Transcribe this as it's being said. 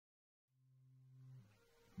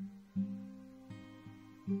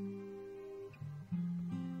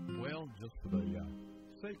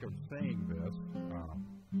sake of saying this,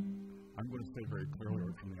 I'm going to say very clearly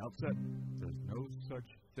from the outset, there's no such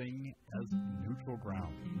thing as neutral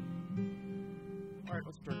ground. All right,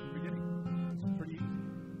 let's start from the beginning. This is pretty easy.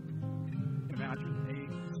 Imagine a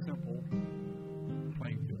simple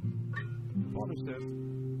playing field. The father says,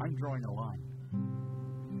 I'm drawing a line.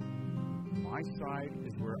 My side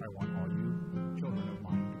is where I want all you children of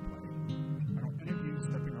mine to play. I don't want any of you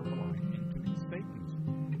stepping over the line into Satan's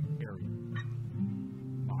area.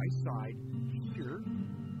 My side here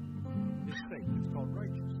is Satan. It's called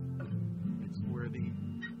righteous. It's where the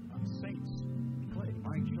saints play.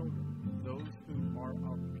 My children, those who are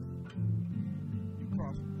of me. You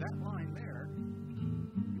cross that line there,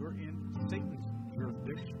 you're in Satan's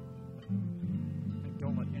jurisdiction. And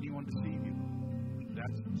don't let anyone deceive you.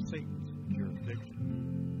 That's Satan's jurisdiction.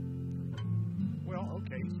 Well,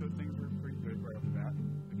 okay, so things are pretty good right off the bat.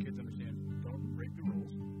 The kids understand, don't break the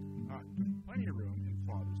rules. There's plenty of room in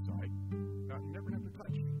Father's side. You never have to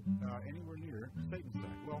touch anywhere near Satan's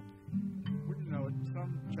side. Well, wouldn't you know it,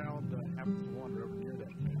 some child happens to wander over near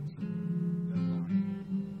that fence, that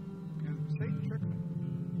line, and Satan tricks him.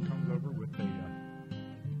 Comes over with a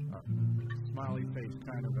smiley face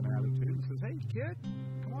kind of an attitude and says, hey, kid,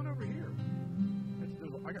 come on over here.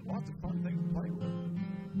 I got lots of fun things to play with.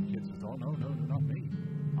 The kid says, oh, no, not me.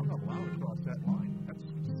 I'm not allowed to cross that line. That's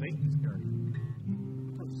Satan's area.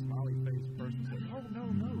 The smiley face person says, oh, no.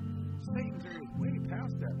 Satan's area is way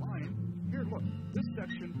past that line. Here, look, this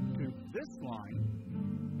section to this line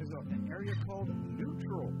is an area called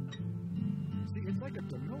neutral. See, it's like a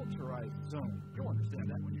demilitarized zone. You'll understand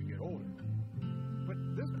that when you get older. But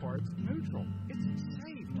this part's neutral. It's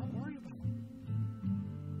safe. Don't worry about it.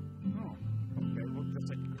 Oh, okay. Well, just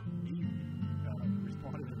like Eve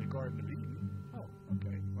responded in the Garden of Eden. Oh,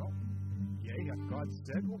 okay. Well, yea, as God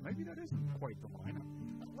said, well, maybe that isn't quite the line.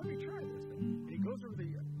 Let me try this. And he goes over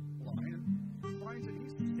the line and finds that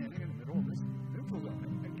he's standing in the middle of this neutral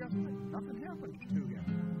zone. And guess what? Nothing happened to him.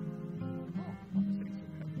 Oh, things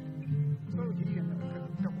have happened. So he and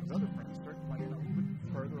a couple of his other friends start playing a little bit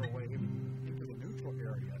further away into the neutral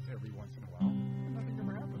area every once in a while, and nothing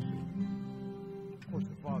ever happens to him. Of course,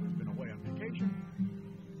 the father's been away on vacation,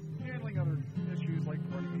 handling other issues like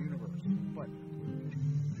running the universe. But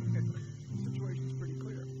the situation's pretty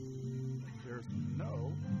clear. There's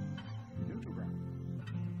no neutral ground.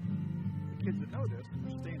 The kids that know this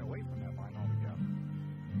are staying away from that line altogether.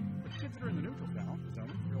 But kids that are in the neutral zone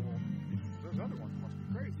feel, well, those other ones must be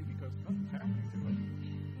crazy because nothing's happening to us.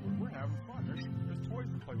 We're having fun. There's toys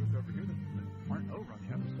to play with over here that aren't over on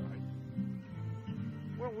the other side.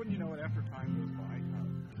 Well, wouldn't you know it, after time goes by,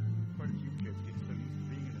 quite a few kids get to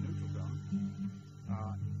being in the neutral zone,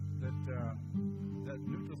 that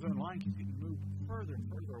neutral zone line keeps getting moved further and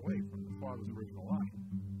further away from the father's original line.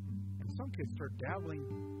 And some kids start dabbling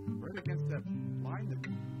right against that line that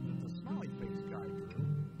the smiley face guy drew,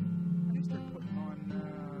 and they start putting on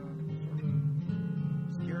sort of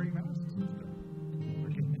scary masks and stuff.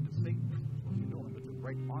 They're getting into Satanism, what they're doing, but they're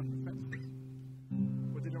right on the fences.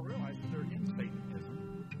 What they don't realize is they're in Satanism,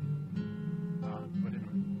 but in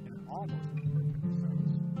an almost perfect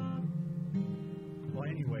sense. Well,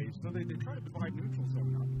 anyway, so they try to divide neutral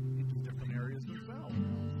zone up into different areas themselves,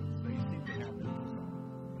 since they seem to have neutral zone.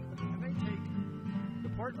 And they take the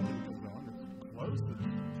part of the neutral zone that's closest to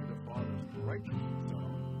the father's righteous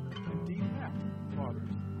zone and deem that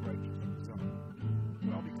father's righteous zone.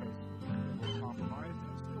 Well, because they will compromise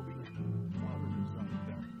and still be father's zone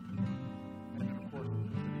there. And then, of course,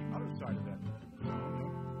 to the other side of that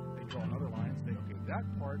zone, they draw another line and say, okay, that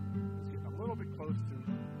part is getting a little bit close to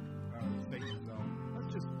Satan's zone.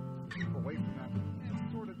 Let's just keep away from that. And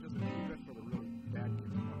sort of just leave it for the really bad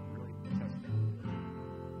kids who want to really test it.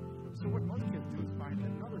 So what most kids do is find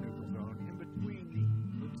another neutral zone in between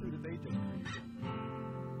the two that they just created.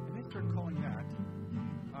 And they start calling that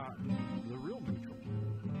the real neutral.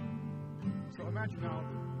 So imagine now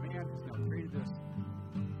man has now created this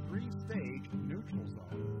three-stage neutral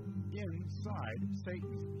zone inside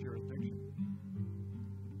Satan's jurisdiction.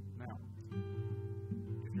 Now,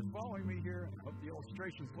 if you're following me here, and I hope the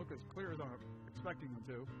illustrations look as clear as I'm expecting them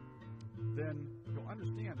to, then you'll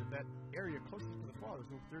understand that area closest to the Father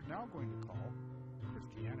is what they're now going to call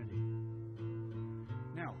Christianity.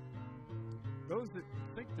 Now, those that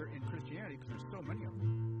think they're in Christianity, because there's so many of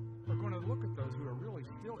them, are going to look